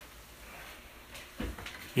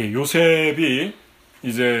예, 요셉이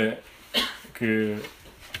이제 그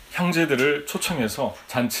형제들을 초청해서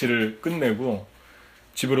잔치를 끝내고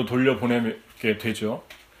집으로 돌려보내게 되죠.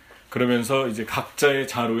 그러면서 이제 각자의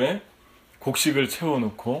자루에 곡식을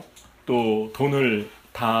채워놓고 또 돈을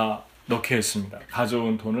다 넣게 했습니다.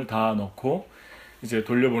 가져온 돈을 다 넣고 이제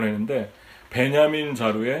돌려보내는데 베냐민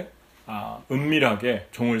자루에 은밀하게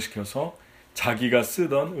종을 시켜서 자기가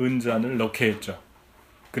쓰던 은잔을 넣게 했죠.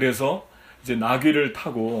 그래서 이제 나귀를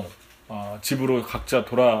타고 집으로 각자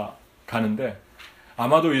돌아가는데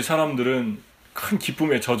아마도 이 사람들은 큰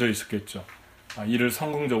기쁨에 젖어 있었겠죠. 일을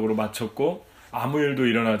성공적으로 마쳤고 아무 일도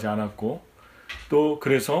일어나지 않았고 또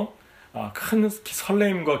그래서 큰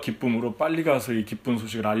설레임과 기쁨으로 빨리 가서 이 기쁜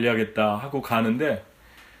소식을 알려야겠다 하고 가는데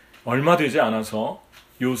얼마 되지 않아서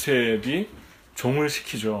요셉이 종을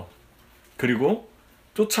시키죠. 그리고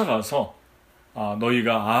쫓아가서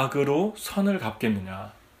너희가 악으로 선을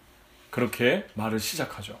갚겠느냐 그렇게 말을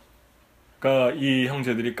시작하죠. 그러니까 이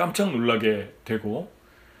형제들이 깜짝 놀라게 되고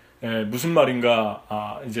무슨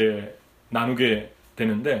말인가 이제 나누게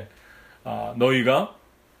되는데 너희가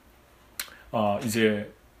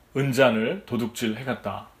이제 은잔을 도둑질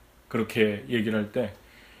해갔다 그렇게 얘기를 할 때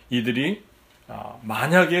이들이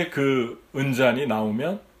만약에 그 은잔이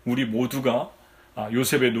나오면 우리 모두가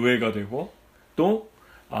요셉의 노예가 되고 또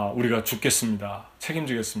우리가 죽겠습니다.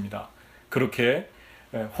 책임지겠습니다. 그렇게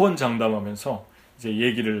호언장담하면서 이제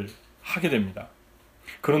얘기를 하게 됩니다.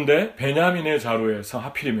 그런데 베냐민의 자루에서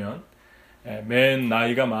하필이면 맨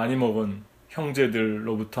나이가 많이 먹은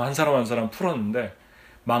형제들로부터 한 사람 한 사람 풀었는데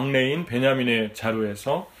막내인 베냐민의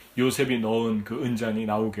자루에서 요셉이 넣은 그 은잔이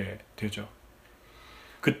나오게 되죠.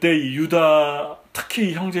 그때 이 유다, 특히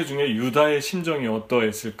이 형제 중에 유다의 심정이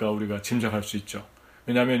어떠했을까 우리가 짐작할 수 있죠.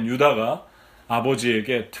 왜냐하면 유다가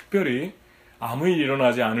아버지에게 특별히 아무 일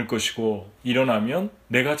일어나지 않을 것이고 일어나면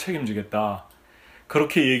내가 책임지겠다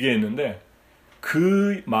그렇게 얘기했는데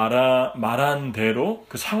그 말한 대로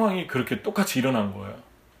그 상황이 그렇게 똑같이 일어난 거예요.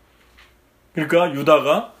 그러니까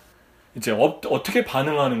유다가 이제 어떻게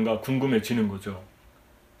반응하는가 궁금해지는 거죠.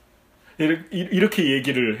 이렇게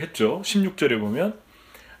얘기를 했죠. 16절에 보면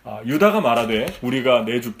유다가 말하되 우리가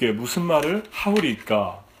내주께 무슨 말을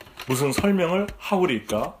하오리이까 무슨 설명을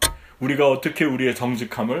하오리이까 우리가 어떻게 우리의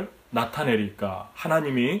정직함을 나타내리까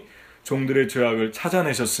하나님이 종들의 죄악을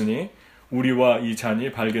찾아내셨으니 우리와 이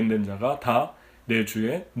잔이 발견된 자가 다 내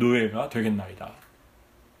주의 노예가 되겠나이다.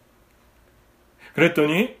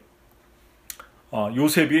 그랬더니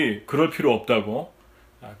요셉이 그럴 필요 없다고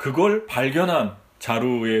그걸 발견한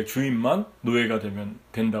자루의 주인만 노예가 되면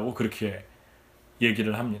된다고 그렇게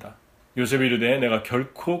얘기를 합니다. 요셉이 이르되 내가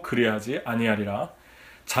결코 그리하지 아니하리라.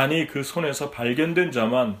 잔이 그 손에서 발견된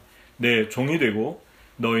자만 내 종이 되고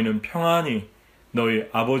너희는 평안히 너희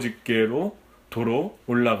아버지께로 도로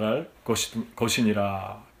올라갈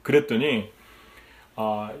것이니라. 그랬더니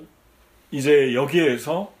이제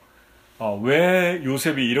여기에서 왜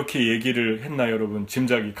요셉이 이렇게 얘기를 했나 여러분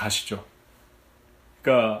짐작이 가시죠?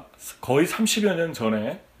 그러니까 거의 30여 년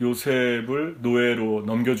전에 요셉을 노예로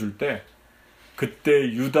넘겨줄 때 그때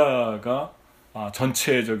유다가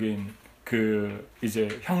전체적인 그 이제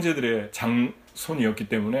형제들의 장손이었기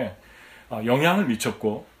때문에 영향을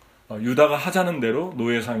미쳤고 유다가 하자는 대로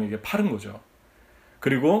노예상에게 팔은 거죠.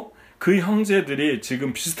 그리고 그 형제들이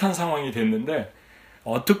지금 비슷한 상황이 됐는데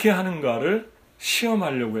어떻게 하는가를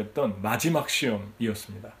시험하려고 했던 마지막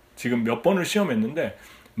시험이었습니다. 지금 몇 번을 시험했는데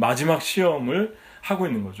마지막 시험을 하고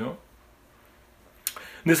있는 거죠.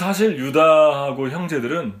 근데 사실 유다하고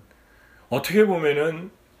형제들은 어떻게 보면은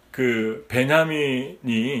그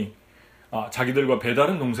베냐민이 자기들과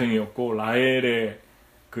배다른 동생이었고 라헬의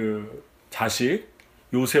그 자식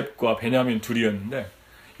요셉과 베냐민 둘이었는데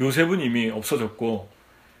요셉은 이미 없어졌고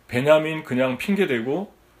베냐민 그냥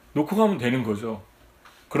핑계대고 놓고 가면 되는 거죠.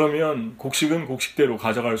 그러면 곡식은 곡식대로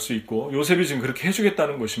가져갈 수 있고 요셉이 지금 그렇게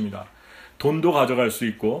해주겠다는 것입니다. 돈도 가져갈 수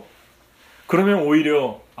있고 그러면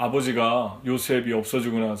오히려 아버지가 요셉이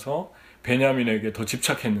없어지고 나서 베냐민에게 더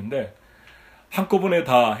집착했는데 한꺼번에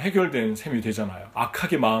다 해결된 셈이 되잖아요.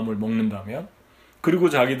 악하게 마음을 먹는다면. 그리고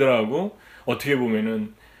자기들하고 어떻게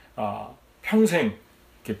보면은 평생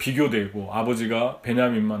이렇게 비교되고 아버지가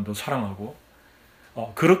베냐민만 더 사랑하고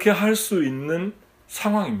그렇게 할 수 있는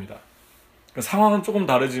상황입니다. 상황은 조금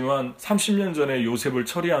다르지만 30년 전에 요셉을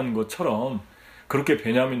처리한 것처럼 그렇게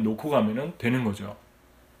베냐민 놓고 가면 되는 거죠.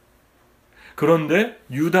 그런데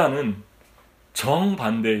유다는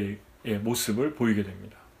정반대의 모습을 보이게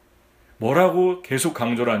됩니다. 뭐라고 계속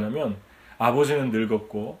강조를 하냐면 아버지는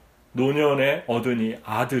늙었고 노년에 얻으니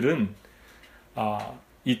아들은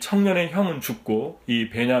이 청년의 형은 죽고 이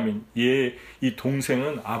베냐민 이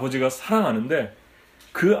동생은 아버지가 사랑하는데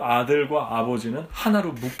그 아들과 아버지는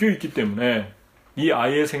하나로 묶여있기 때문에 이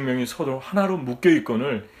아이의 생명이 서로 하나로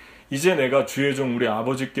묶여있거늘 이제 내가 주의 종 우리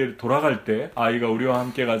아버지께 돌아갈 때 아이가 우리와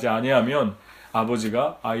함께 가지 아니하면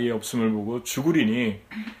아버지가 아이의 없음을 보고 죽으리니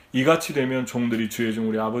이같이 되면 종들이 주의 종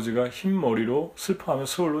우리 아버지가 흰머리로 슬퍼하며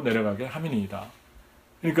스올로 내려가게 함이니이다.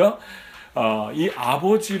 그러니까 이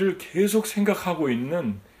아버지를 계속 생각하고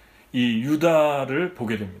있는 이 유다를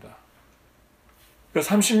보게 됩니다.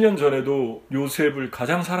 그러니까 30년 전에도 요셉을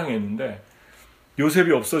가장 사랑했는데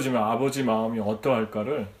요셉이 없어지면 아버지 마음이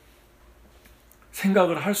어떠할까를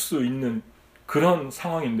생각을 할 수 있는 그런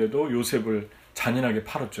상황인데도 요셉을 잔인하게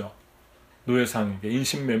팔았죠. 노예상에게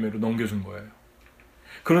인신매매로 넘겨준 거예요.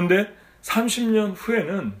 그런데 30년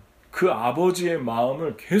후에는 그 아버지의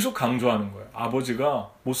마음을 계속 강조하는 거예요.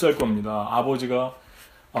 아버지가 못 살 겁니다. 아버지가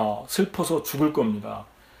슬퍼서 죽을 겁니다.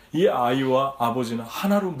 이 아이와 아버지는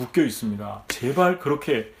하나로 묶여 있습니다. 제발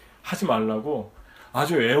그렇게 하지 말라고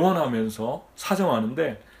아주 애원하면서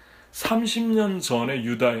사정하는데 30년 전의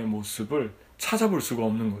유다의 모습을 찾아볼 수가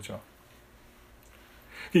없는 거죠.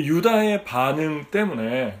 유다의 반응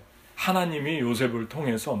때문에 하나님이 요셉을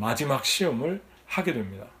통해서 마지막 시험을 하게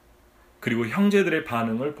됩니다. 그리고 형제들의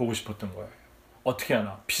반응을 보고 싶었던 거예요. 어떻게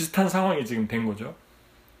하나? 비슷한 상황이 지금 된 거죠.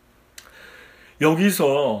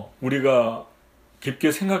 여기서 우리가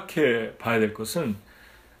깊게 생각해 봐야 될 것은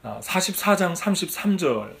 44장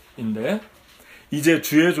 33절인데 이제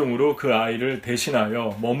주의 종으로 그 아이를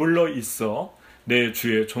대신하여 머물러 있어 내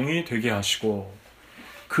주의 종이 되게 하시고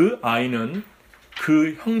그 아이는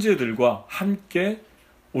그 형제들과 함께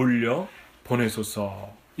올려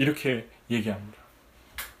보내소서 이렇게 얘기합니다.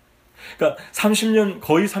 그러니까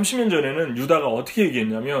거의 30년 전에는 유다가 어떻게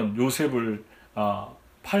얘기했냐면 요셉을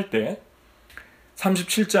팔 때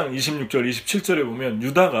 37장 26절 27절에 보면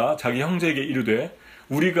유다가 자기 형제에게 이르되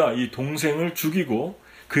우리가 이 동생을 죽이고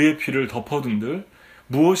그의 피를 덮어둔들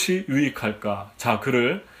무엇이 유익할까? 자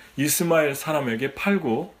그를 이스마엘 사람에게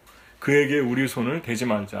팔고 그에게 우리 손을 대지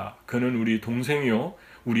말자. 그는 우리 동생이요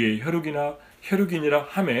우리의 혈육이니라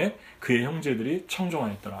하매 그의 형제들이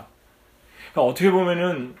청종하였더라. 그러니까 어떻게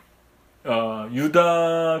보면은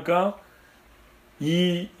유다가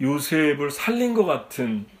이 요셉을 살린 것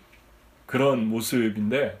같은 그런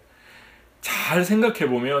모습인데 잘 생각해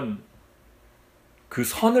보면 그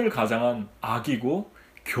선을 가장한 악이고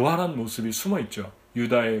교활한 모습이 숨어 있죠.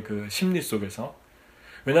 유다의 그 심리 속에서.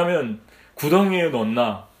 왜냐하면 구덩이에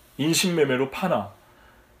넣나 인신매매로 파나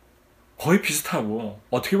거의 비슷하고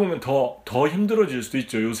어떻게 보면 더 힘들어질 수도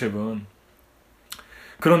있죠. 요셉은.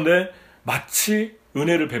 그런데 마치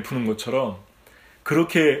은혜를 베푸는 것처럼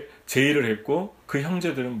그렇게 제의를 했고 그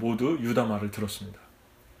형제들은 모두 유다 말을 들었습니다.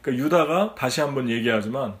 그러니까 유다가 다시 한번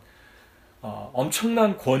얘기하지만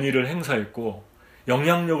엄청난 권위를 행사했고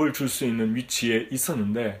영향력을 줄 수 있는 위치에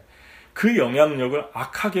있었는데 그 영향력을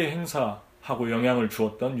악하게 행사하고 영향을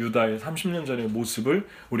주었던 유다의 30년 전의 모습을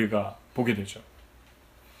우리가 보게 되죠.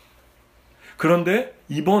 그런데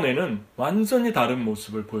이번에는 완전히 다른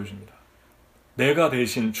모습을 보여줍니다. 내가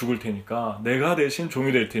대신 죽을 테니까, 내가 대신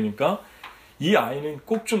종이 될 테니까 이 아이는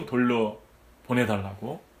꼭 좀 돌려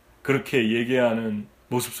보내달라고 그렇게 얘기하는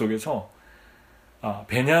모습 속에서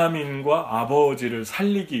베냐민과 아버지를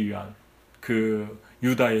살리기 위한 그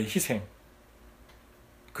유다의 희생,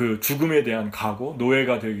 그 죽음에 대한 각오,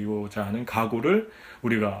 노예가 되고자 하는 각오를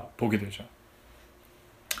우리가 보게 되죠.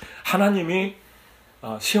 하나님이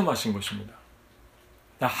시험하신 것입니다.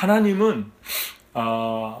 하나님은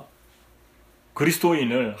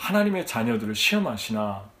그리스도인을, 하나님의 자녀들을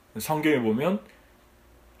시험하시나 성경에 보면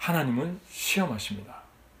하나님은 시험하십니다.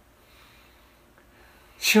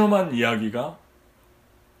 시험한 이야기가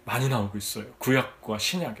많이 나오고 있어요. 구약과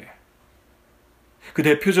신약에. 그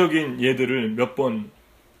대표적인 예들을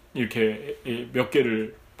이렇게 몇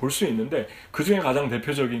개를 볼 수 있는데 그 중에 가장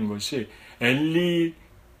대표적인 것이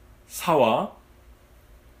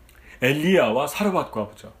엘리야와 사르밧과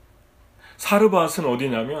보죠. 사르밧은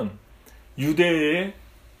어디냐면 유대의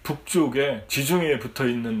북쪽에 지중해에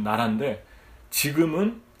붙어있는 나라인데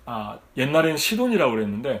지금은 옛날엔 시돈이라고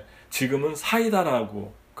그랬는데 지금은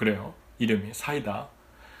사이다라고 그래요. 이름이 사이다.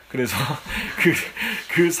 그래서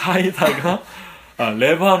그 사이다가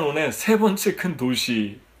레바논의 세 번째 큰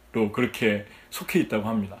도시로 그렇게 속해 있다고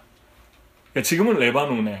합니다. 그러니까 지금은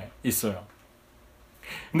레바논에 있어요.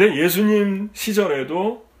 근데 예수님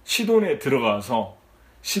시절에도 시돈에 들어가서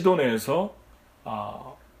시돈에서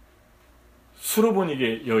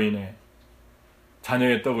수로보니게 여인의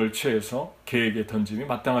자녀의 떡을 취해서 개에게 던짐이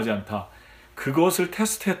마땅하지 않다. 그것을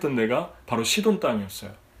테스트했던 데가 바로 시돈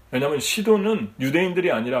땅이었어요. 왜냐하면 시돈은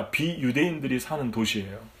유대인들이 아니라 비유대인들이 사는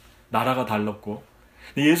도시예요. 나라가 달랐고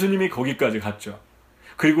예수님이 거기까지 갔죠.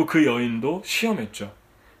 그리고 그 여인도 시험했죠.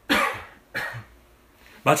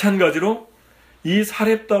 마찬가지로 이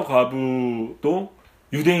사렙다 과부도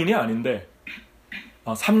유대인이 아닌데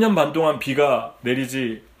 3년 반 동안 비가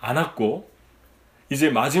내리지 않았고 이제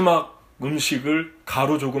마지막 음식을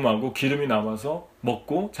가루 조금하고 기름이 남아서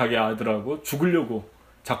먹고 자기 아들하고 죽으려고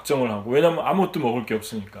작정을 하고, 왜냐하면 아무것도 먹을 게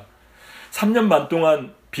없으니까. 3년 반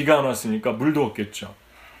동안 비가 안 왔으니까 물도 없겠죠.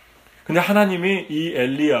 근데 하나님이 이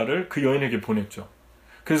엘리야를 그 여인에게 보냈죠.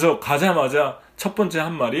 그래서 가자마자 첫 번째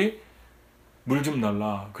한 말이 물 좀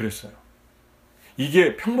달라 그랬어요.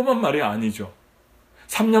 이게 평범한 말이 아니죠.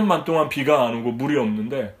 3년 반 동안 비가 안 오고 물이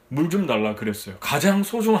없는데 물 좀 달라 그랬어요. 가장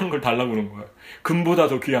소중한 걸 달라고 그런 거예요. 금보다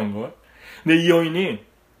더 귀한 걸. 근데 이 여인이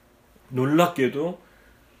놀랍게도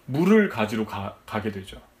물을 가지러 가게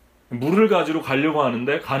되죠. 물을 가지러 가려고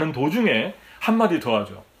하는데 가는 도중에 한마디 더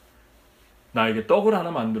하죠. 나에게 떡을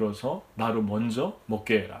하나 만들어서 나로 먼저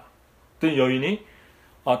먹게 해라. 그랬더니 여인이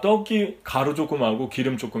떡이 가루 조금하고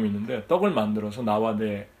기름 조금 있는데 떡을 만들어서 나와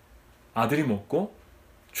내 아들이 먹고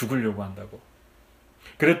죽으려고 한다고.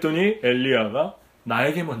 그랬더니 엘리야가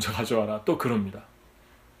나에게 먼저 가져와라. 또 그럽니다.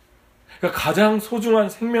 그러니까 가장 소중한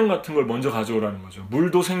생명 같은 걸 먼저 가져오라는 거죠.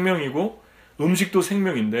 물도 생명이고 음식도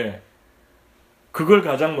생명인데 그걸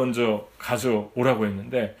가장 먼저 가져오라고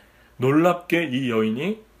했는데 놀랍게 이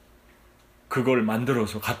여인이 그걸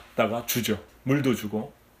만들어서 갖다가 주죠. 물도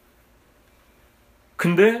주고.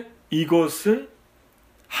 근데 이것은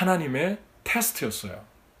하나님의 테스트였어요.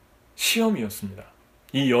 시험이었습니다.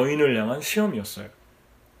 이 여인을 향한 시험이었어요.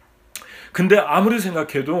 근데 아무리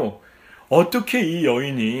생각해도 어떻게 이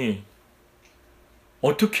여인이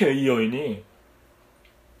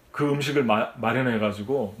그 음식을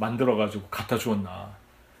마련해가지고 만들어가지고 갖다 주었나.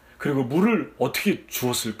 그리고 물을 어떻게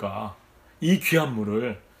주었을까. 이 귀한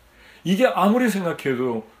물을. 이게 아무리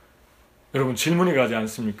생각해도 여러분 질문이 가지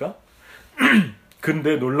않습니까?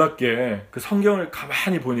 근데 놀랍게 그 성경을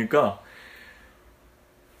가만히 보니까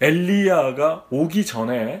엘리야가 오기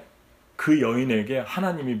전에 그 여인에게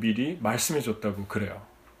하나님이 미리 말씀해 줬다고 그래요.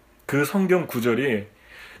 그 성경 구절이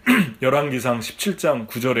열왕기상 17장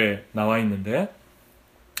 9절에 나와 있는데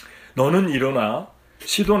너는 일어나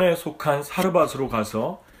시돈에 속한 사르밧으로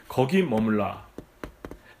가서 거기 머물라.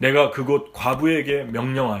 내가 그곳 과부에게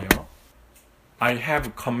명령하여 I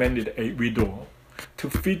have commanded a widow to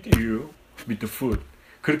feed you with food.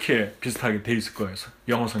 그렇게 비슷하게 돼 있을 거예요.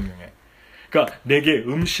 영어 성경에. 그러니까 내게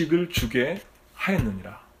음식을 주게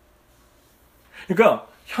하였느니라. 그러니까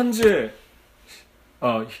현재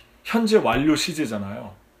완료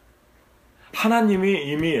시제잖아요.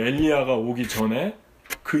 하나님이 이미 엘리야가 오기 전에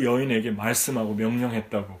그 여인에게 말씀하고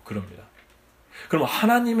명령했다고 그럽니다. 그럼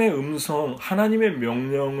하나님의 음성, 하나님의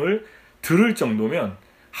명령을 들을 정도면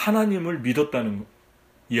하나님을 믿었다는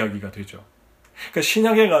이야기가 되죠. 그러니까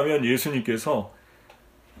신약에 가면 예수님께서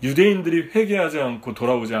유대인들이 회개하지 않고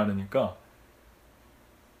돌아오지 않으니까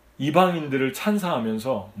이방인들을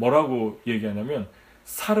찬사하면서 뭐라고 얘기하냐면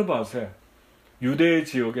사르밧에 유대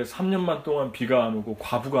지역에 3년만 동안 비가 안 오고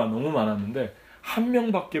과부가 너무 많았는데 한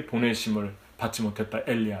명밖에 보내심을 받지 못했다.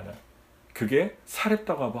 엘리야는. 그게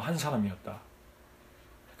사렙다 과부 한 사람이었다.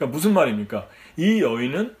 그러니까 무슨 말입니까? 이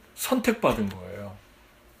여인은 선택받은 거예요.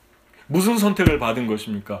 무슨 선택을 받은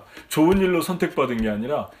것입니까? 좋은 일로 선택받은 게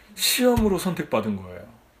아니라 시험으로 선택받은 거예요.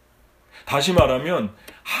 다시 말하면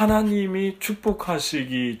하나님이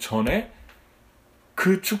축복하시기 전에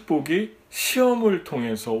그 축복이 시험을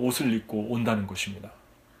통해서 옷을 입고 온다는 것입니다.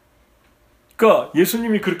 그러니까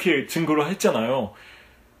예수님이 그렇게 증거를 했잖아요.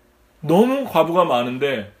 너무 과부가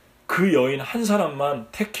많은데 그 여인 한 사람만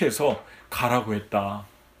택해서 가라고 했다.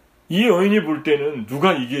 이 여인이 볼 때는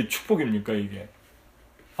누가 이게 축복입니까? 이게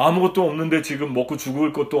아무것도 없는데 지금 먹고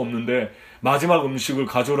죽을 것도 없는데 마지막 음식을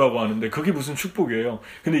가져오라고 하는데 그게 무슨 축복이에요.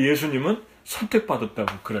 근데 예수님은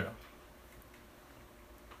선택받았다고 그래요.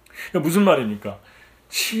 그러니까 무슨 말입니까?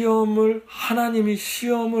 하나님이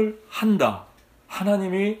시험을 한다.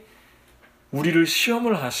 하나님이 우리를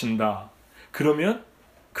시험을 하신다. 그러면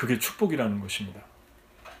그게 축복이라는 것입니다.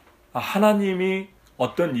 하나님이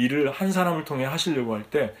어떤 일을 한 사람을 통해 하시려고 할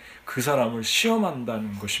때 그 사람을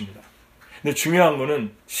시험한다는 것입니다. 근데 중요한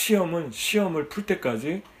거는 시험을 풀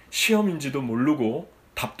때까지 시험인지도 모르고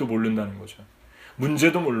답도 모른다는 거죠.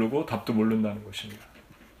 문제도 모르고 답도 모른다는 것입니다.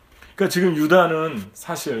 그러니까 지금 유다는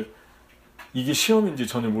사실 이게 시험인지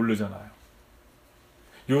전혀 모르잖아요.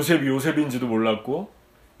 요셉이 요셉인지도 몰랐고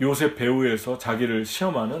요셉 배후에서 자기를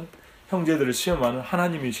시험하는 형제들을 시험하는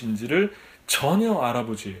하나님이신지를 전혀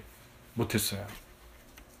알아보지 못했어요.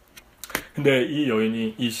 근데 이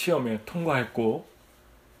여인이 이 시험에 통과했고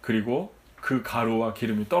그리고 그 가루와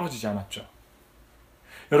기름이 떨어지지 않았죠.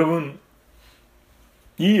 여러분,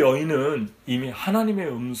 이 여인은 이미 하나님의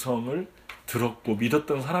음성을 들었고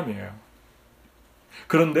믿었던 사람이에요.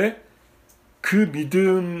 그런데 그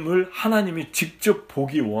믿음을 하나님이 직접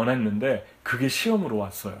보기 원했는데 그게 시험으로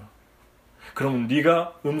왔어요. 그러면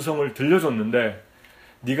네가 음성을 들려줬는데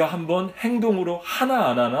네가 한번 행동으로 하나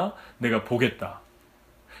안 하나 내가 보겠다.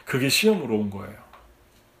 그게 시험으로 온 거예요.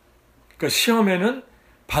 그러니까 시험에는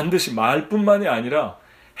반드시 말뿐만이 아니라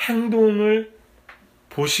행동을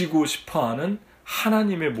보시고 싶어하는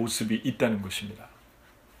하나님의 모습이 있다는 것입니다.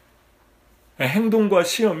 행동과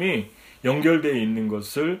시험이 연결되어 있는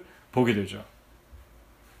것을 보게 되죠.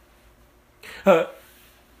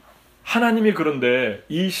 하나님이 그런데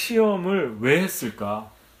이 시험을 왜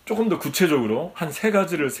했을까? 조금 더 구체적으로 한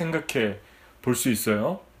 3가지를 생각해 볼 수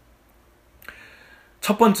있어요.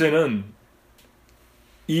 첫 번째는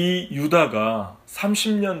이 유다가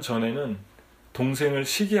 30년 전에는 동생을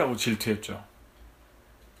시기하고 질투했죠.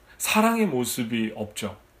 사랑의 모습이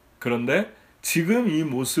없죠. 그런데 지금 이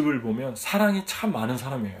모습을 보면 사랑이 참 많은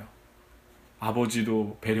사람이에요.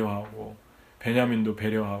 아버지도 배려하고 베냐민도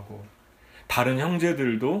배려하고 다른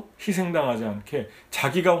형제들도 희생당하지 않게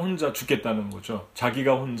자기가 혼자 죽겠다는 거죠.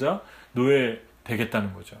 자기가 혼자 노예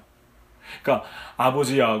되겠다는 거죠. 그러니까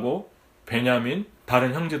아버지하고 베냐민,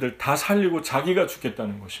 다른 형제들 다 살리고 자기가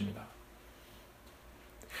죽겠다는 것입니다.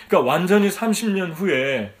 그러니까 완전히 30년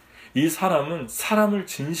후에 이 사람은 사람을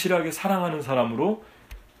진실하게 사랑하는 사람으로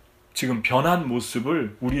지금 변한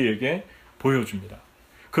모습을 우리에게 보여줍니다.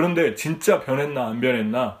 그런데 진짜 변했나 안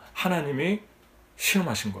변했나 하나님이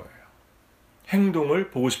시험하신 거예요.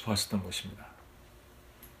 행동을 보고 싶어 하셨던 것입니다.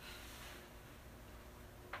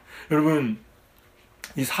 여러분,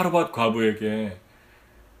 이 사르밧 과부에게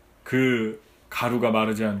그 가루가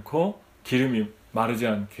마르지 않고 기름이 마르지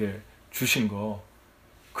않게 주신 거,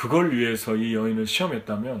 그걸 위해서 이 여인을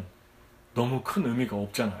시험했다면 너무 큰 의미가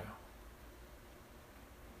없잖아요.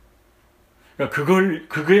 그러니까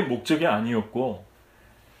그게 목적이 아니었고,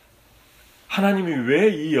 하나님이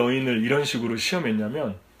왜 이 여인을 이런 식으로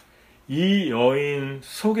시험했냐면 이 여인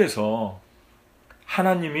속에서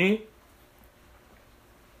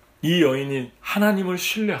이 여인이 하나님을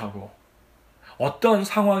신뢰하고 어떤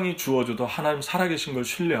상황이 주어져도 하나님 살아계신 걸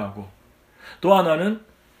신뢰하고, 또 하나는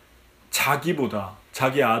자기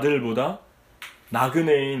아들보다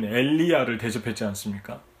나그네인 엘리야를 대접했지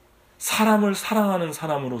않습니까? 사람을 사랑하는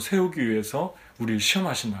사람으로 세우기 위해서 우리를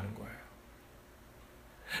시험하신다는 거예요.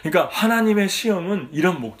 그러니까 하나님의 시험은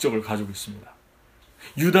이런 목적을 가지고 있습니다.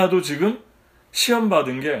 유다도 지금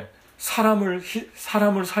시험받은 게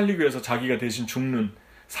사람을 살리기 위해서 자기가 대신 죽는,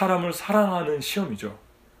 사람을 사랑하는 시험이죠.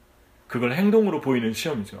 그걸 행동으로 보이는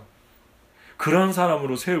시험이죠. 그런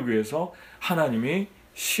사람으로 세우기 위해서 하나님이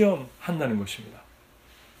시험한다는 것입니다.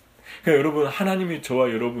 그러니까 여러분, 하나님이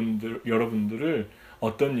저와 여러분들을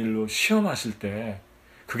어떤 일로 시험하실 때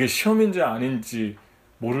그게 시험인지 아닌지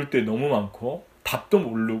모를 때 너무 많고 답도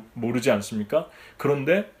모르지 않습니까?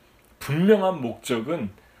 그런데 분명한 목적은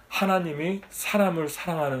하나님이 사람을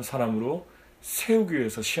사랑하는 사람으로 세우기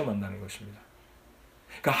위해서 시험한다는 것입니다.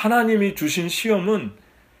 그러니까 하나님이 주신 시험은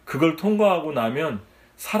그걸 통과하고 나면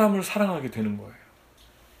사람을 사랑하게 되는 거예요.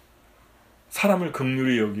 사람을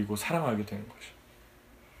긍휼히 여기고 사랑하게 되는 것이죠.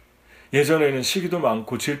 예전에는 시기도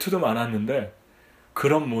많고 질투도 많았는데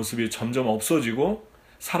그런 모습이 점점 없어지고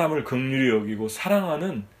사람을 긍휼히 여기고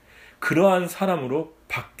사랑하는 그러한 사람으로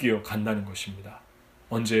바뀌어 간다는 것입니다.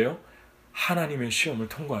 언제요? 하나님의 시험을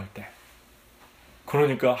통과할 때.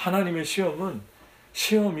 그러니까 하나님의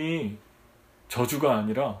시험이 저주가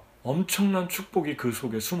아니라 엄청난 축복이 그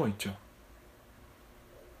속에 숨어 있죠.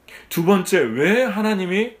 두 번째, 왜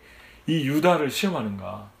하나님이 이 유다를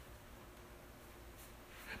시험하는가?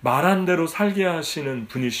 말한 대로 살게 하시는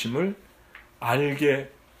분이심을 알게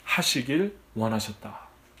하시길 원하셨다.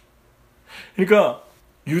 그러니까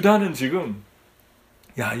유다는 지금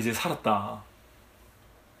이제 살았다.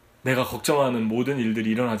 내가 걱정하는 모든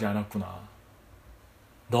일들이 일어나지 않았구나.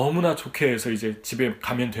 너무나 좋게 해서 이제 집에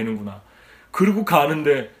가면 되는구나. 그러고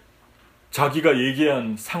가는데 자기가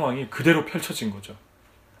얘기한 상황이 그대로 펼쳐진 거죠.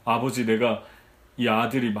 아버지, 내가 이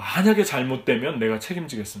아들이 만약에 잘못되면 내가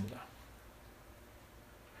책임지겠습니다.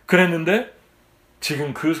 그랬는데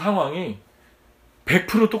지금 그 상황이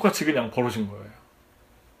 100% 똑같이 그냥 벌어진 거예요.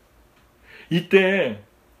 이때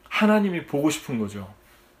하나님이 보고 싶은 거죠.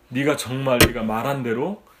 네가 정말 네가 말한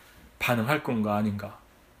대로 반응할 건가 아닌가.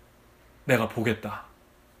 내가 보겠다.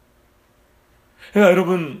 그러니까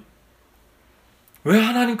여러분, 왜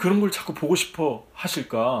하나님 그런 걸 자꾸 보고 싶어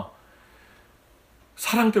하실까?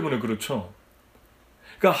 사랑 때문에 그렇죠.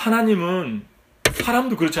 그러니까 하나님은,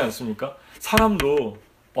 사람도 그렇지 않습니까? 사람도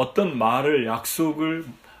어떤 말을, 약속을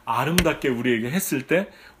아름답게 우리에게 했을 때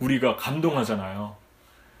우리가 감동하잖아요.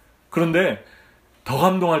 그런데 더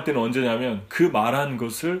감동할 때는 언제냐면 그 말한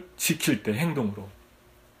것을 지킬 때, 행동으로.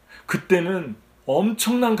 그때는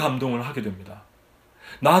엄청난 감동을 하게 됩니다.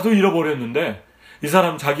 나도 잃어버렸는데 이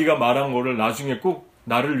사람 자기가 말한 거를 나중에 꼭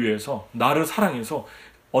나를 위해서, 나를 사랑해서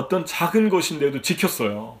어떤 작은 것인데도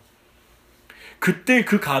지켰어요. 그때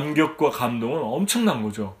그 감격과 감동은 엄청난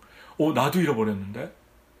거죠. 나도 잃어버렸는데?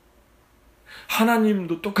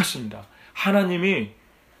 하나님도 똑같습니다. 하나님이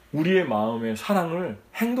우리의 마음의 사랑을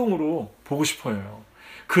행동으로 보고 싶어요.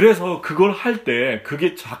 그래서 그걸 할 때,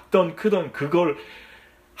 그게 작던 크던 그걸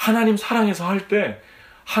하나님 사랑해서 할 때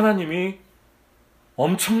하나님이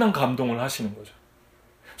엄청난 감동을 하시는 거죠.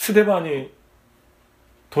 스데반이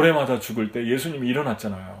돌에 맞아 죽을 때 예수님이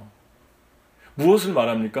일어났잖아요. 무엇을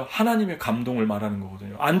말합니까? 하나님의 감동을 말하는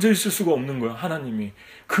거거든요. 앉아있을 수가 없는 거예요. 하나님이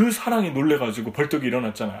그 사랑에 놀래가지고 벌떡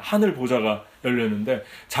일어났잖아요. 하늘 보좌가 열렸는데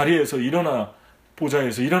자리에서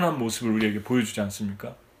보좌에서 일어난 모습을 우리에게 보여주지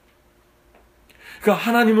않습니까? 그러니까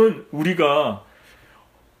하나님은 우리가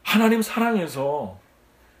하나님 사랑해서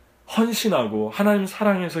헌신하고 하나님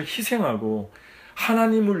사랑해서 희생하고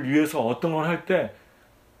하나님을 위해서 어떤 걸 할 때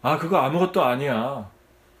그거 아무것도 아니야.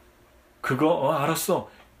 그거 알았어.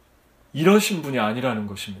 이러신 분이 아니라는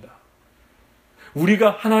것입니다.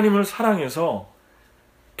 우리가 하나님을 사랑해서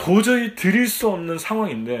도저히 드릴 수 없는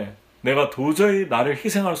상황인데, 내가 도저히 나를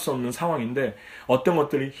희생할 수 없는 상황인데 어떤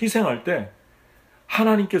것들이 희생할 때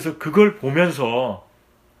하나님께서 그걸 보면서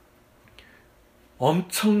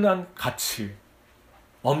엄청난 가치,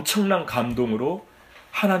 엄청난 감동으로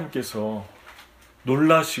하나님께서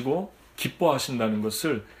놀라시고 기뻐하신다는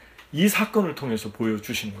것을 이 사건을 통해서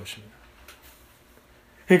보여주시는 것입니다.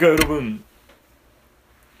 그러니까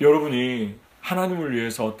여러분이 하나님을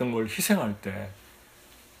위해서 어떤 걸 희생할 때,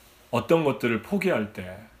 어떤 것들을 포기할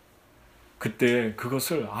때, 그때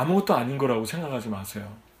그것을 아무것도 아닌 거라고 생각하지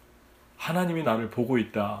마세요. 하나님이 나를 보고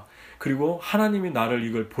있다. 그리고 하나님이 나를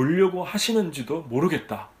이걸 보려고 하시는지도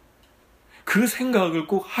모르겠다. 그 생각을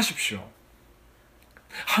꼭 하십시오.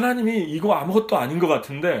 하나님이 이거 아무것도 아닌 것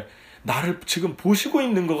같은데 나를 지금 보시고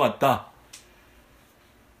있는 것 같다.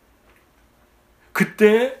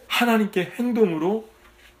 그때 하나님께 행동으로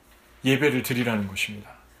예배를 드리라는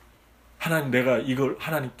것입니다. 하나님, 내가 이걸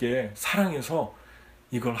하나님께 사랑해서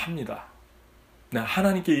이걸 합니다. 내가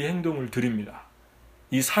하나님께 이 행동을 드립니다.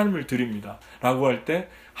 이 삶을 드립니다. 라고 할 때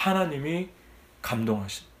하나님이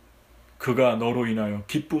감동하신, 그가 너로 인하여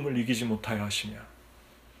기쁨을 이기지 못하여 하시며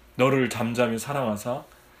너를 잠잠히 사랑하사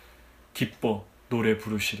기뻐 노래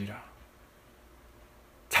부르시리라.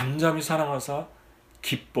 잠잠히 사랑하사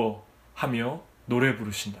기뻐하며 노래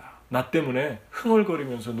부르신다. 나 때문에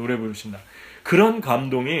흥얼거리면서 노래 부르신다. 그런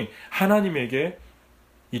감동이 하나님에게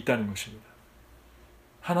있다는 것입니다.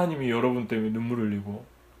 하나님이 여러분 때문에 눈물 흘리고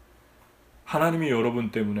하나님이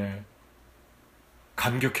여러분 때문에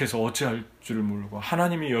감격해서 어찌할 줄을 모르고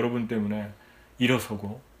하나님이 여러분 때문에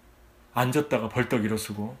일어서고 앉았다가 벌떡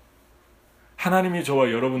일어서고 하나님이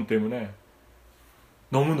저와 여러분 때문에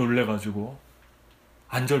너무 놀래가지고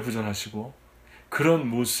안절부절하시고 그런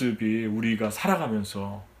모습이 우리가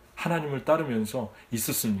살아가면서 하나님을 따르면서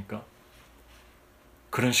있었습니까?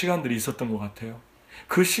 그런 시간들이 있었던 것 같아요.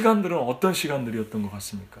 그 시간들은 어떤 시간들이었던 것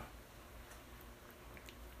같습니까?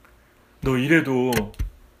 너 이래도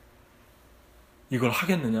이걸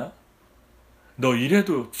하겠느냐? 너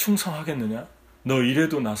이래도 충성하겠느냐? 너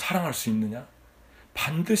이래도 나 사랑할 수 있느냐?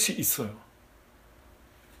 반드시 있어요.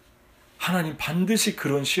 하나님 반드시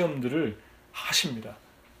그런 시험들을 하십니다.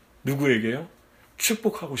 누구에게요?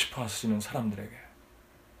 축복하고 싶어 하시는 사람들에게.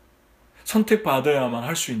 선택받아야만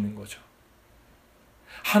할 수 있는 거죠.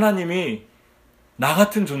 하나님이 나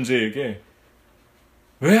같은 존재에게,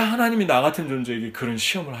 왜 하나님이 나 같은 존재에게 그런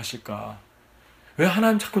시험을 하실까? 왜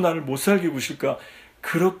하나님 자꾸 나를 못 살게 구실까?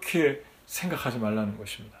 그렇게 생각하지 말라는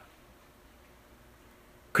것입니다.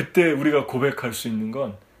 그때 우리가 고백할 수 있는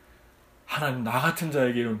건, 하나님 나 같은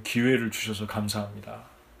자에게 이런 기회를 주셔서 감사합니다.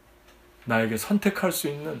 나에게 선택할 수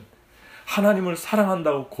있는, 하나님을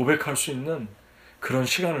사랑한다고 고백할 수 있는 그런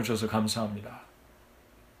시간을 주셔서 감사합니다.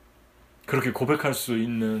 그렇게 고백할 수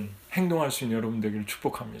있는, 행동할 수 있는 여러분 되기를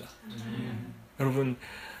축복합니다. 여러분,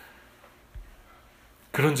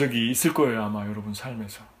 그런 적이 있을 거예요. 아마 여러분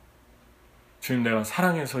삶에서. 주님, 내가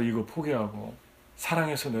사랑해서 이거 포기하고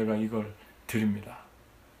사랑해서 내가 이걸 드립니다.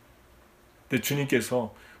 근데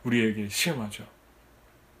주님께서 우리에게 시험하죠.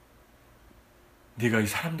 네가 이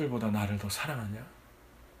사람들보다 나를 더 사랑하냐?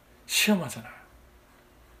 시험하잖아요.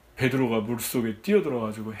 베드로가 물속에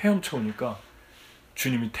뛰어들어가지고 헤엄쳐 오니까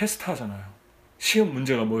주님이 테스트하잖아요. 시험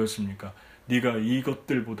문제가 뭐였습니까? 네가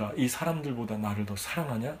이것들보다, 이 사람들보다 나를 더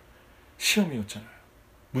사랑하냐? 시험이었잖아요.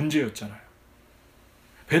 문제였잖아요.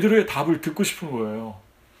 베드로의 답을 듣고 싶은 거예요.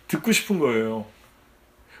 듣고 싶은 거예요.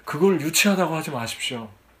 그걸 유치하다고 하지 마십시오.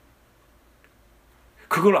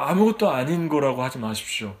 그걸 아무것도 아닌 거라고 하지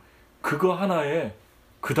마십시오. 그거 하나에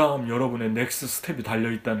그 다음 여러분의 넥스트 스텝이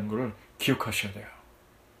달려있다는 것을 기억하셔야 돼요.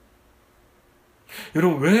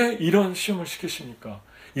 여러분, 왜 이런 시험을 시키십니까?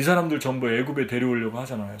 이 사람들 전부 애굽에 데려오려고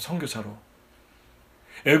하잖아요. 선교사로.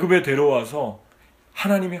 애굽에 데려와서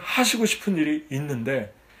하나님이 하시고 싶은 일이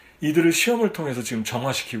있는데 이들을 시험을 통해서 지금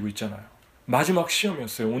정화시키고 있잖아요. 마지막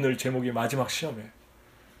시험이었어요. 오늘 제목이 마지막 시험이에요.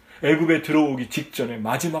 애굽에 들어오기 직전에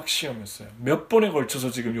마지막 시험이었어요. 몇 번에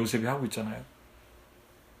걸쳐서 지금 요셉이 하고 있잖아요.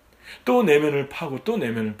 또 내면을 파고 또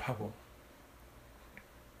내면을 파고.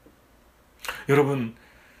 여러분,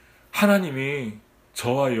 하나님이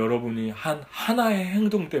저와 여러분이 한 하나의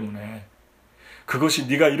행동 때문에 그것이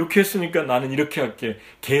네가 이렇게 했으니까 나는 이렇게 할게,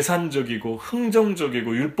 계산적이고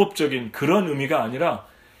흥정적이고 율법적인 그런 의미가 아니라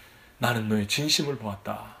나는 너의 진심을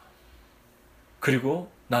보았다.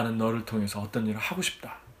 그리고 나는 너를 통해서 어떤 일을 하고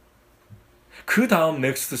싶다. 그 다음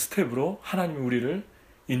넥스트 스텝으로 하나님이 우리를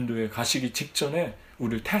인도에 가시기 직전에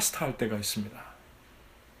우리를 테스트할 때가 있습니다.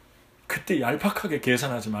 그때 얄팍하게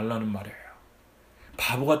계산하지 말라는 말이에요.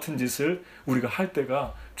 바보 같은 짓을 우리가 할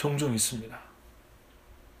때가 종종 있습니다.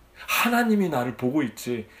 하나님이 나를 보고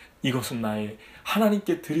있지, 이것은 나의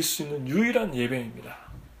하나님께 드릴 수 있는 유일한 예배입니다.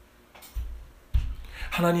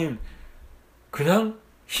 하나님, 그냥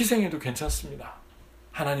희생해도 괜찮습니다.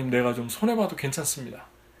 하나님, 내가 좀 손해봐도 괜찮습니다.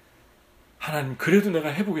 하나님, 그래도 내가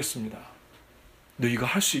해보겠습니다. 너 이거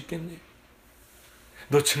할 수 있겠니?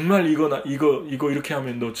 너 정말 이거 이렇게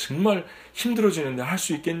하면 너 정말 힘들어지는데 할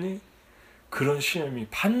수 있겠니? 그런 시험이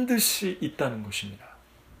반드시 있다는 것입니다.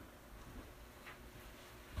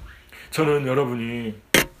 저는 여러분이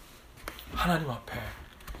하나님 앞에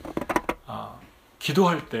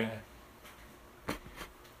기도할 때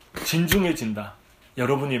진중해진다.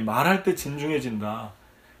 여러분이 말할 때 진중해진다.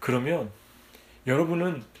 그러면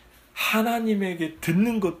여러분은 하나님에게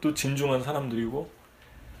듣는 것도 진중한 사람들이고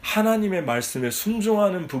하나님의 말씀에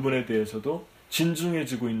순종하는 부분에 대해서도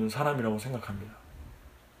진중해지고 있는 사람이라고 생각합니다.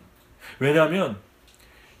 왜냐하면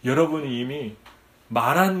여러분이 이미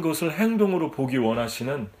말한 것을 행동으로 보기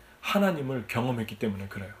원하시는 하나님을 경험했기 때문에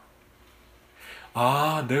그래요.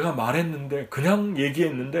 내가 말했는데, 그냥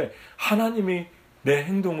얘기했는데 하나님이 내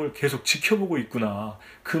행동을 계속 지켜보고 있구나.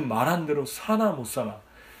 그 말한 대로 사나 못 사나.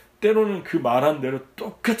 때로는 그 말한 대로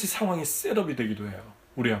똑같이 상황이 셋업이 되기도 해요.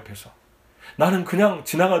 우리 앞에서. 나는 그냥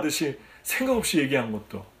지나가듯이 생각 없이 얘기한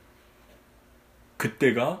것도.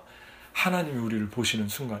 그때가 하나님이 우리를 보시는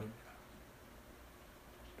순간입니다.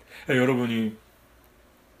 여러분이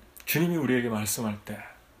주님이 우리에게 말씀할 때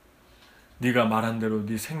네가 말한 대로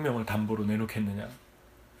네 생명을 담보로 내놓겠느냐?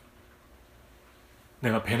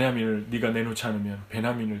 내가 베냐민을 네가 내놓지 않으면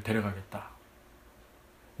베냐민을 데려가겠다.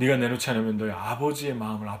 네가 내놓지 않으면 너의 아버지의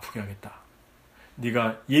마음을 아프게 하겠다.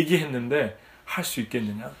 네가 얘기했는데 할 수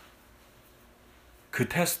있겠느냐? 그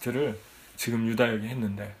테스트를 지금 유다에게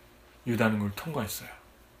했는데 유다는 그걸 통과했어요.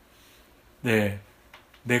 네,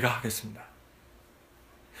 내가 하겠습니다.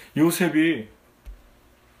 요셉이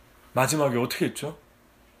마지막에 어떻게 했죠?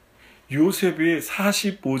 요셉이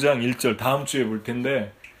 45장 1절 다음 주에 볼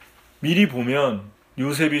텐데 미리 보면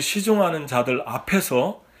요셉이 시종하는 자들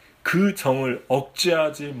앞에서 그 정을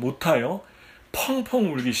억제하지 못하여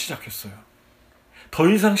펑펑 울기 시작했어요. 더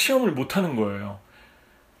이상 시험을 못하는 거예요.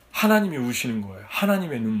 하나님이 우시는 거예요.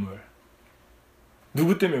 하나님의 눈물.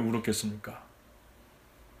 누구 때문에 울었겠습니까?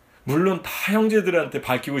 물론 다 형제들한테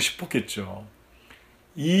밝히고 싶었겠죠.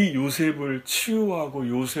 이 요셉을 치유하고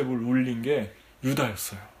요셉을 울린 게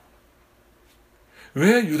유다였어요.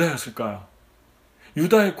 왜 유다였을까요?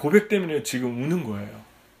 유다의 고백 때문에 지금 우는 거예요.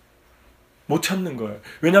 못 참는 거예요.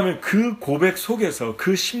 왜냐하면 그 고백 속에서,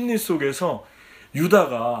 그 심리 속에서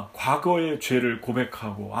유다가 과거의 죄를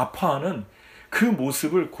고백하고 아파하는 그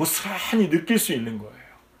모습을 고스란히 느낄 수 있는 거예요.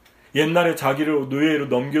 옛날에 자기를 노예로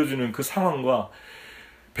넘겨주는 그 상황과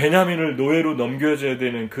베냐민을 노예로 넘겨줘야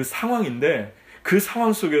되는 그 상황인데 그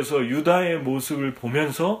상황 속에서 유다의 모습을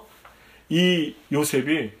보면서 이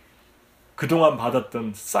요셉이 그동안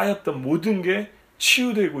받았던 쌓였던 모든 게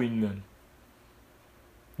치유되고 있는,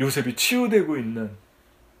 요셉이 치유되고 있는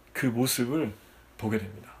그 모습을 보게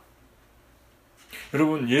됩니다.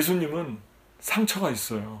 여러분, 예수님은 상처가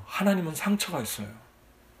있어요. 하나님은 상처가 있어요.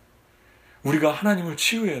 우리가 하나님을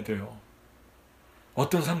치유해야 돼요.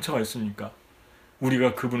 어떤 상처가 있습니까?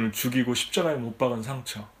 우리가 그분을 죽이고 십자가에 못 박은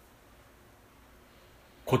상처,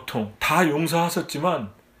 고통 다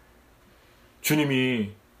용서하셨지만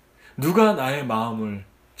주님이 누가 나의 마음을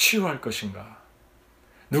치유할 것인가?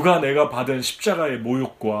 누가 내가 받은 십자가의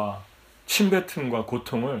모욕과 침뱉음과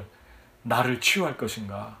고통을 나를 치유할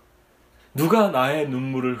것인가? 누가 나의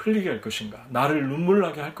눈물을 흘리게 할 것인가? 나를 눈물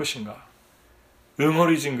나게 할 것인가?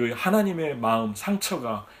 응어리진 그 하나님의 마음,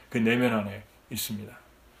 상처가 그 내면 안에 있습니다.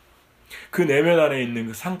 그 내면 안에 있는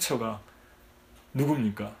그 상처가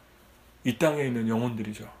누굽니까? 이 땅에 있는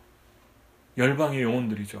영혼들이죠. 열방의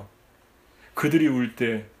영혼들이죠. 그들이 울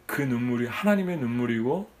때 그 눈물이 하나님의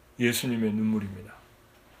눈물이고 예수님의 눈물입니다.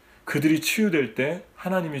 그들이 치유될 때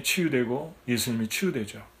하나님이 치유되고 예수님이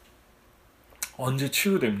치유되죠. 언제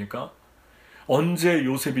치유됩니까? 언제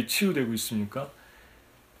요셉이 치유되고 있습니까?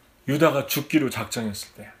 유다가 죽기로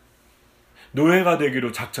작정했을 때, 노예가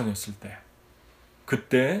되기로 작정했을 때,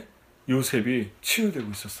 그때 요셉이 치유되고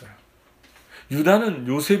있었어요. 유다는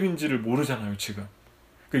요셉인지를 모르잖아요, 지금.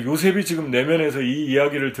 요셉이 지금 내면에서 이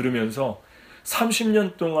이야기를 들으면서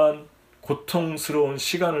 30년 동안 고통스러운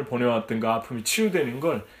시간을 보내왔던 그 아픔이 치유되는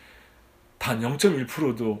걸 단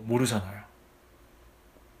 0.1%도 모르잖아요.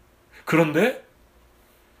 그런데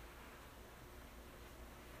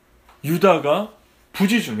유다가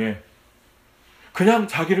부지 중에 그냥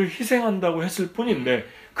자기를 희생한다고 했을 뿐인데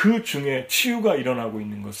그 중에 치유가 일어나고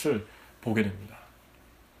있는 것을 보게 됩니다.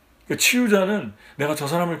 그러니까 치유자는 내가 저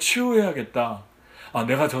사람을 치유해야겠다.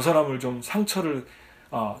 내가 저 사람을 좀 상처를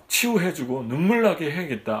치유해주고 눈물 나게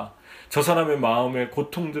해야겠다. 저 사람의 마음의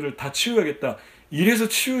고통들을 다 치유해야겠다. 이래서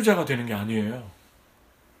치유자가 되는 게 아니에요.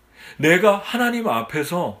 내가 하나님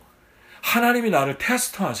앞에서 하나님이 나를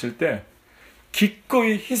테스트 하실 때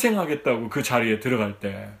기꺼이 희생하겠다고 그 자리에 들어갈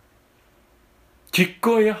때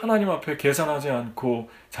기꺼이 하나님 앞에 계산하지 않고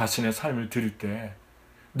자신의 삶을 드릴 때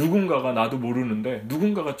누군가가 나도 모르는데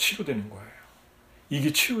누군가가 치유되는 거예요.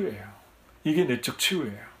 이게 치유예요. 이게 내적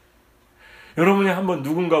치유예요. 여러분이 한번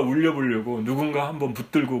누군가 울려보려고 누군가 한번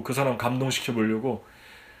붙들고 그 사람 감동시켜 보려고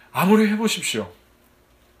아무리 해보십시오.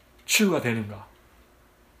 치유가 되는가?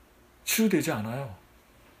 치유되지 않아요.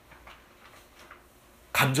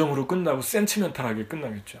 감정으로 끝나고 센티멘탈하게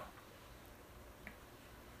끝나겠죠.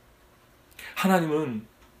 하나님은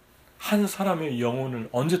한 사람의 영혼을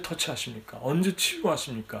언제 터치하십니까? 언제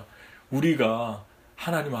치유하십니까? 우리가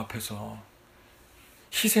하나님 앞에서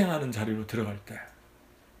희생하는 자리로 들어갈 때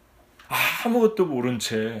아무것도 모른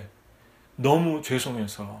채 너무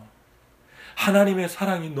죄송해서 하나님의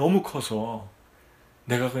사랑이 너무 커서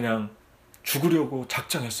내가 그냥 죽으려고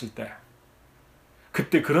작정했을 때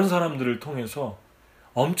그때 그런 사람들을 통해서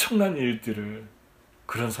엄청난 일들을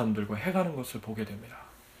그런 사람들과 해가는 것을 보게 됩니다.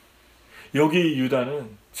 여기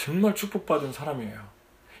유다는 정말 축복받은 사람이에요.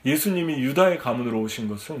 예수님이 유다의 가문으로 오신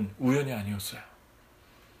것은 우연이 아니었어요.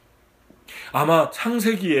 아마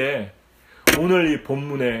창세기에 오늘 이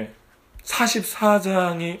본문에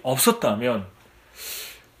 44장이 없었다면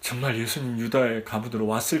정말 예수님 유다의 가문으로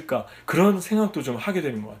왔을까 그런 생각도 좀 하게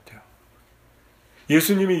되는 것 같아요.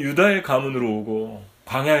 예수님이 유다의 가문으로 오고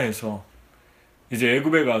광야에서 이제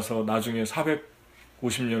애굽에 가서 나중에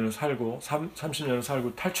 450년을 살고 30년을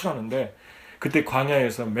살고 탈출하는데 그때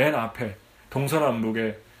광야에서 맨 앞에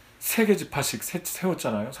동서남북에 3개 지파씩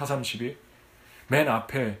세웠잖아요. 432. 맨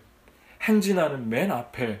앞에 행진하는 맨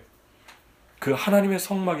앞에 그 하나님의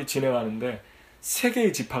성막이 진행하는데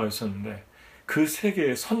 3개의 지파가 있었는데 그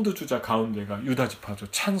 3개의 선두주자 가운데가 유다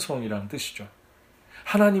지파죠. 찬송이라는 뜻이죠.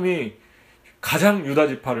 하나님이 가장 유다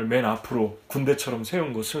지파를 맨 앞으로 군대처럼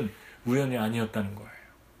세운 것은 우연이 아니었다는 거예요.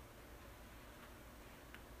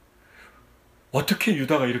 어떻게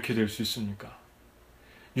유다가 이렇게 될 수 있습니까?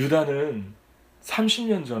 유다는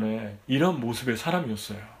 30년 전에 이런 모습의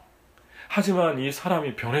사람이었어요. 하지만 이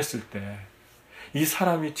사람이 변했을 때, 이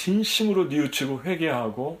사람이 진심으로 뉘우치고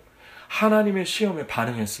회개하고 하나님의 시험에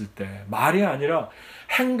반응했을 때, 말이 아니라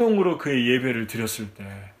행동으로 그의 예배를 드렸을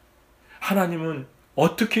때 하나님은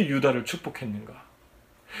어떻게 유다를 축복했는가?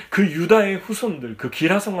 그 유다의 후손들, 그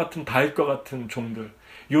기라성 같은 다윗과 같은 종들,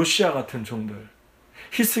 요시야 같은 종들,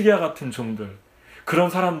 히스기야 같은 종들, 그런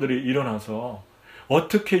사람들이 일어나서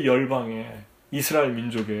어떻게 열방의 이스라엘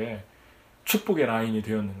민족의 축복의 라인이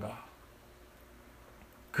되었는가?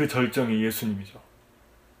 그 절정이 예수님이죠.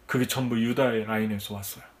 그게 전부 유다의 라인에서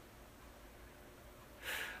왔어요.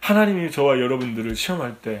 하나님이 저와 여러분들을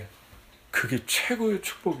시험할 때 그게 최고의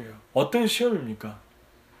축복이에요. 어떤 시험입니까?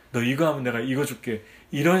 너 이거 하면 내가 이거 줄게.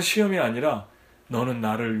 이런 시험이 아니라 너는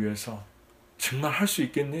나를 위해서 정말 할 수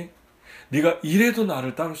있겠니? 네가 이래도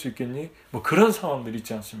나를 따를 수 있겠니? 뭐 그런 상황들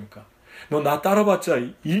있지 않습니까? 너 나 따라봤자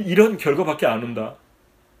이런 결과밖에 안 온다.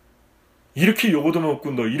 이렇게 요거도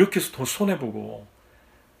먹고 너 이렇게 더 손해보고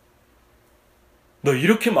너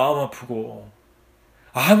이렇게 마음 아프고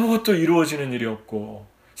아무것도 이루어지는 일이 없고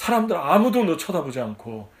사람들 아무도 너 쳐다보지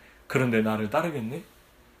않고 그런데 나를 따르겠니?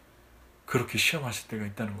 그렇게 시험하실 때가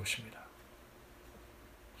있다는 것입니다.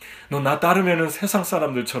 너 나 따르면은 세상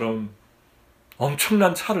사람들처럼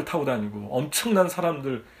엄청난 차를 타고 다니고 엄청난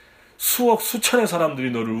사람들 수억 수천의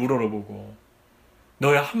사람들이 너를 우러러보고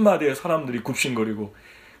너의 한마디에 사람들이 굽신거리고,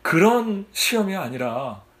 그런 시험이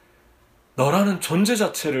아니라 너라는 존재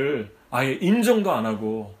자체를 아예 인정도 안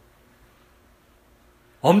하고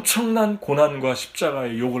엄청난 고난과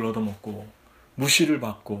십자가의 욕을 얻어먹고 무시를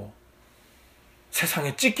받고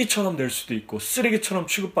세상에 찌끼처럼 될 수도 있고 쓰레기처럼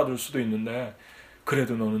취급받을 수도 있는데,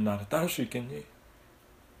 그래도 너는 나를 따를 수 있겠니?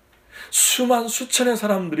 수만 수천의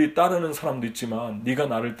사람들이 따르는 사람도 있지만 네가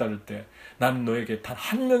나를 따를 때 나는 너에게 단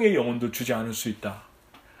한 명의 영혼도 주지 않을 수 있다.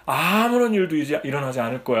 아무런 일도 이제 일어나지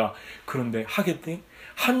않을 거야. 그런데 하겠니?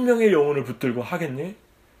 한 명의 영혼을 붙들고 하겠니?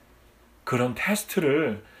 그런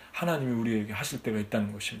테스트를 하나님이 우리에게 하실 때가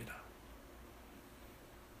있다는 것입니다.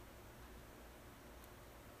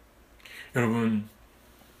 여러분,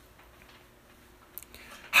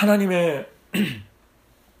 하나님의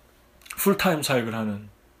풀타임 사역을 하는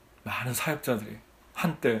많은 사역자들이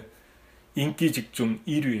한때 인기 직중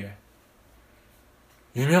 1위에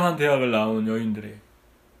유명한 대학을 나온 여인들이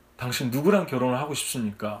당신 누구랑 결혼을 하고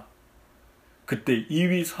싶습니까? 그때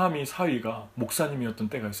 2위, 3위, 4위가 목사님이었던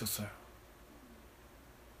때가 있었어요.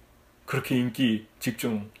 그렇게 인기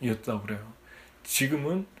직종이었다고 그래요.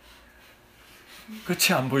 지금은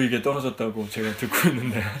끝이 안 보이게 떨어졌다고 제가 듣고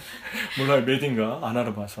있는데 몰라요. 몇인가 안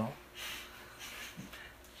알아봐서.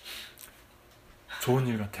 좋은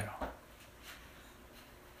일 같아요.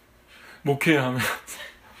 목회하면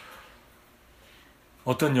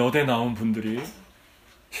어떤 여대 나온 분들이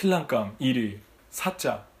신랑감 1위,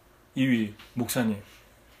 사자 2위, 목사님.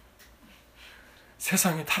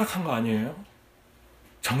 세상이 타락한 거 아니에요?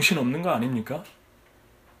 정신없는 거 아닙니까?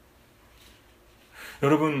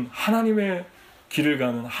 여러분, 하나님의 길을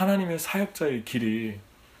가는 하나님의 사역자의 길이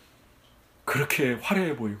그렇게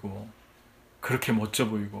화려해 보이고 그렇게 멋져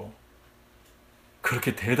보이고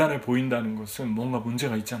그렇게 대단해 보인다는 것은 뭔가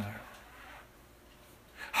문제가 있잖아요.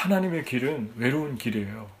 하나님의 길은 외로운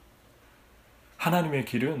길이에요. 하나님의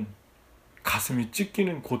길은 가슴이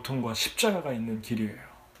찢기는 고통과 십자가가 있는 길이에요.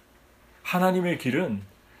 하나님의 길은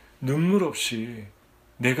눈물 없이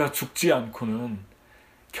내가 죽지 않고는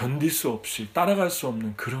견딜 수 없이 따라갈 수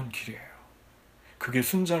없는 그런 길이에요. 그게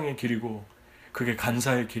순장의 길이고, 그게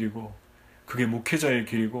간사의 길이고, 그게 목회자의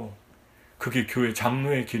길이고, 그게 교회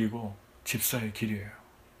장로의 길이고, 집사의 길이에요.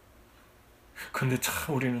 그런데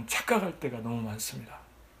참 우리는 착각할 때가 너무 많습니다.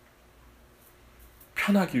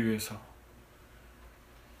 편하기 위해서,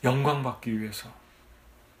 영광받기 위해서,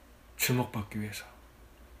 주목받기 위해서.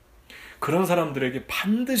 그런 사람들에게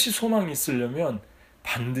반드시 소망이 있으려면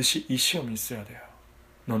반드시 이 시험이 있어야 돼요.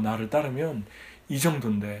 너 나를 따르면 이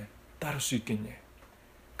정도인데 따를 수 있겠니?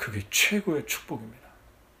 그게 최고의 축복입니다.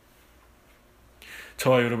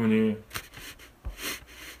 저와 여러분이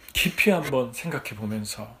깊이 한번 생각해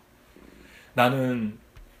보면서 나는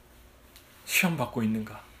시험 받고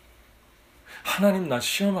있는가? 하나님 나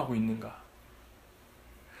시험하고 있는가?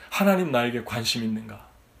 하나님 나에게 관심 있는가?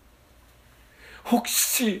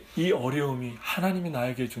 혹시 이 어려움이 하나님이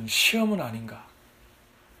나에게 준 시험은 아닌가?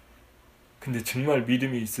 근데 정말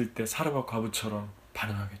믿음이 있을 때 사르밧 과부처럼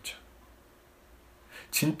반응하겠죠.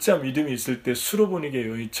 진짜 믿음이 있을 때 수로보니게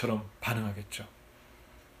여인처럼 반응하겠죠.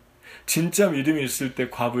 진짜 믿음이 있을 때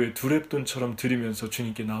과부의 두렙돈처럼 드리면서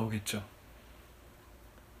주님께 나오겠죠.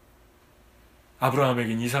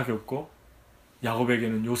 아브라함에겐 이삭이었고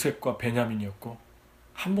야곱에게는 요셉과 베냐민이었고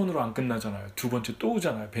한 번으로 안 끝나잖아요. 두 번째 또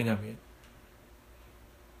오잖아요. 베냐민.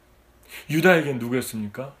 유다에겐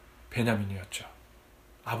누구였습니까? 베냐민이었죠.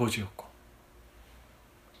 아버지였고.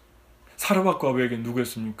 사르밧 과부에겐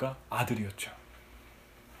누구였습니까? 아들이었죠.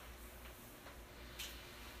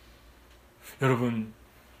 여러분,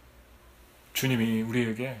 주님이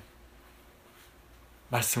우리에게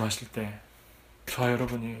말씀하실 때 저와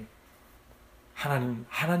여러분이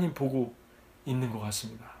하나님 보고 있는 것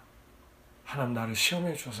같습니다. 하나님 나를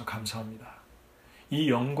시험해 주셔서 감사합니다.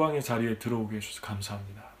 이 영광의 자리에 들어오게 해주셔서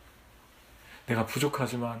감사합니다. 내가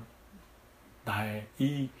부족하지만 나의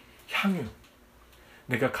이 향유,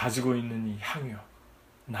 내가 가지고 있는 이 향유,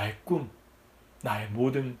 나의 꿈, 나의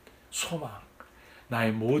모든 소망,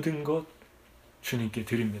 나의 모든 것 주님께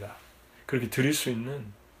드립니다. 그렇게 드릴 수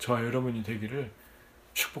있는 저와 여러분이 되기를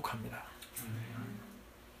축복합니다.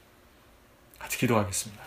 같이 기도하겠습니다.